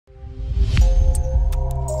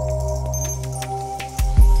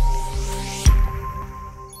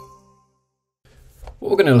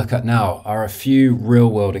What we're going to look at now are a few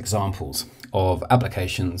real-world examples of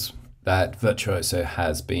applications that Virtuoso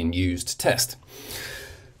has been used to test.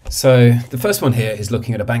 So the first one here is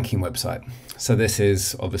looking at a banking website. So this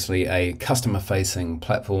is obviously a customer-facing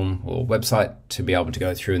platform or website to be able to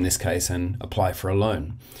go through in this case and apply for a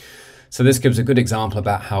loan. So this gives a good example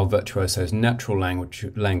about how Virtuoso's natural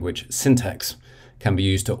language syntax can be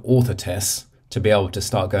used to author tests to be able to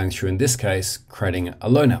start going through, in this case, creating a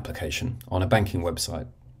loan application on a banking website.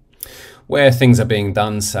 Where things are being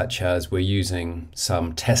done, such as we're using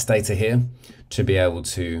some test data here to be able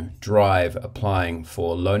to drive applying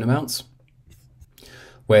for loan amounts,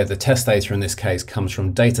 where the test data in this case comes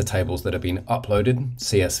from data tables that have been uploaded,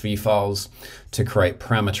 CSV files, to create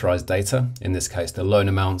parameterized data, in this case the loan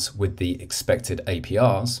amounts with the expected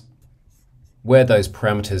APRs, where those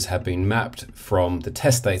parameters have been mapped from the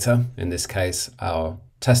test data, in this case our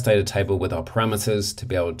test data table with our parameters to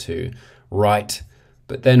be able to write,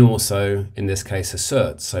 but then also in this case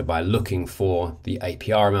assert. So by looking for the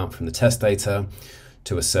APR amount from the test data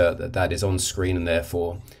to assert that that is on screen, and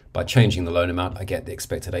therefore by changing the loan amount I get the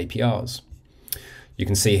expected APRs. You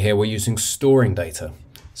can see here we're using storing data.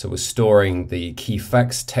 So we're storing the key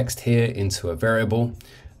facts text here into a variable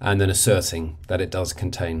and then asserting that it does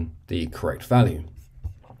contain the correct value.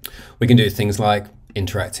 We can do things like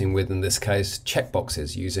interacting with, in this case,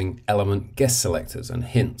 checkboxes using element guest selectors and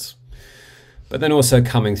hints. But then also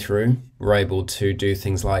coming through, we're able to do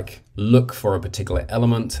things like look for a particular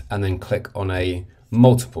element and then click on a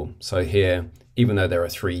multiple. So here, even though there are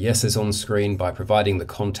 3 yeses on screen, by providing the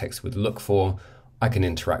context with look for, I can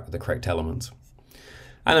interact with the correct element.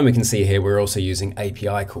 And then we can see here we're also using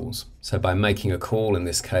API calls. So by making a call, in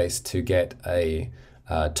this case, to get a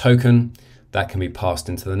token, that can be passed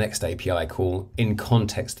into the next API call in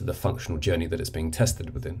context of the functional journey that it's being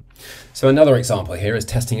tested within. So another example here is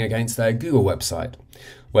testing against a Google website,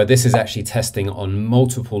 where this is actually testing on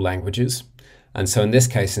multiple languages. And so in this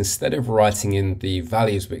case, instead of writing in the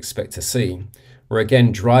values we expect to see, we're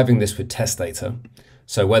again driving this with test data.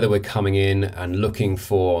 So whether we're coming in and looking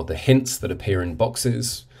for the hints that appear in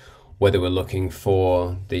boxes, whether we're looking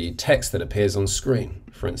for the text that appears on screen.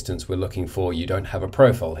 For instance, we're looking for "you don't have a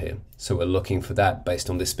profile here." So we're looking for that based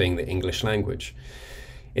on this being the English language.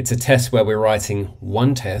 It's a test where we're writing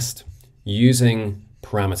one test using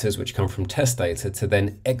parameters which come from test data to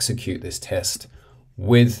then execute this test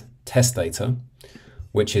with test data,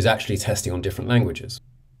 which is actually testing on different languages.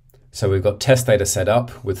 So we've got test data set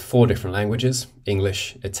up with 4 different languages: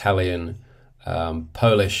 English, Italian,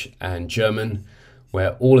 Polish, and German,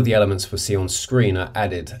 where all of the elements we see on screen are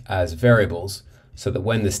added as variables, so that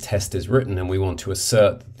when this test is written and we want to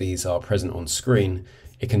assert that these are present on screen,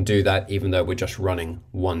 it can do that even though we're just running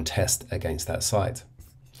one test against that site.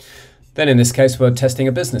 Then in this case, we're testing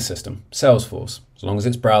a business system, Salesforce. As long as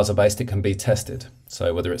it's browser-based, it can be tested.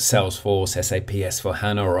 So whether it's Salesforce, SAP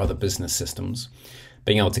S/4HANA, or other business systems,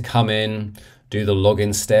 being able to come in, do the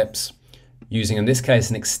login steps, using in this case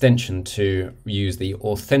an extension to use the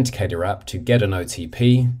Authenticator app to get an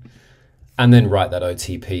OTP and then write that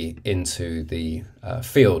OTP into the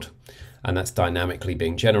field, and that's dynamically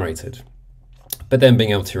being generated. But then being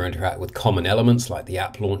able to interact with common elements like the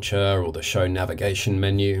app launcher or the show navigation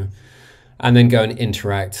menu, and then go and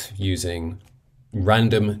interact using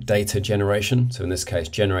random data generation. So in this case,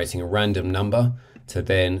 generating a random number to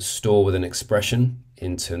then store with an expression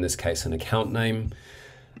into, in this case, an account name,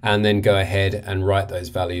 and then go ahead and write those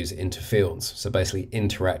values into fields. So basically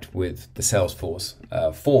interact with the Salesforce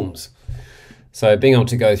forms. So being able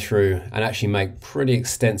to go through and actually make pretty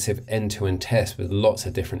extensive end-to-end tests with lots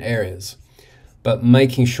of different areas, but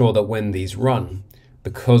making sure that when these run,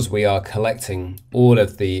 because we are collecting all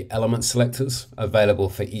of the element selectors available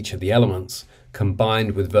for each of the elements,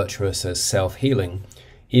 combined with Virtuoso's self-healing,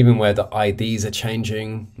 even where the IDs are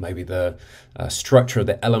changing, maybe the structure of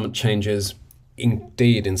the element changes,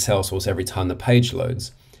 indeed in Salesforce every time the page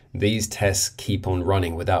loads, these tests keep on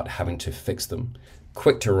running without having to fix them.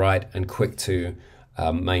 Quick to write and quick to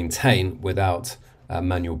maintain without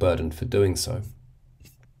manual burden for doing so.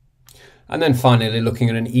 And then finally looking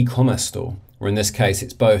at an e-commerce store, where in this case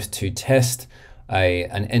it's both to test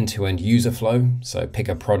an end-to-end user flow, so pick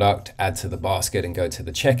a product, add to the basket and go to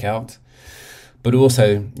the checkout, but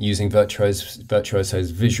also using Virtuoso's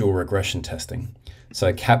visual regression testing.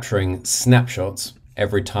 So capturing snapshots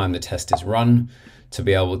every time the test is run to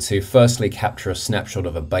be able to firstly capture a snapshot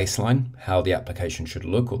of a baseline, how the application should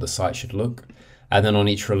look or the site should look, and then on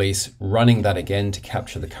each release running that again to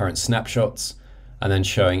capture the current snapshots, and then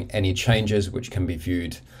showing any changes which can be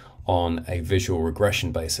viewed on a visual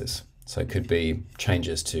regression basis. So it could be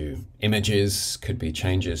changes to images, could be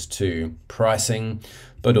changes to pricing,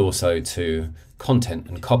 but also to content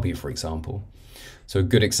and copy, for example. So a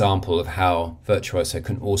good example of how Virtuoso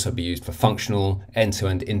can also be used for functional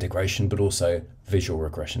end-to-end integration, but also visual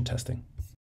regression testing.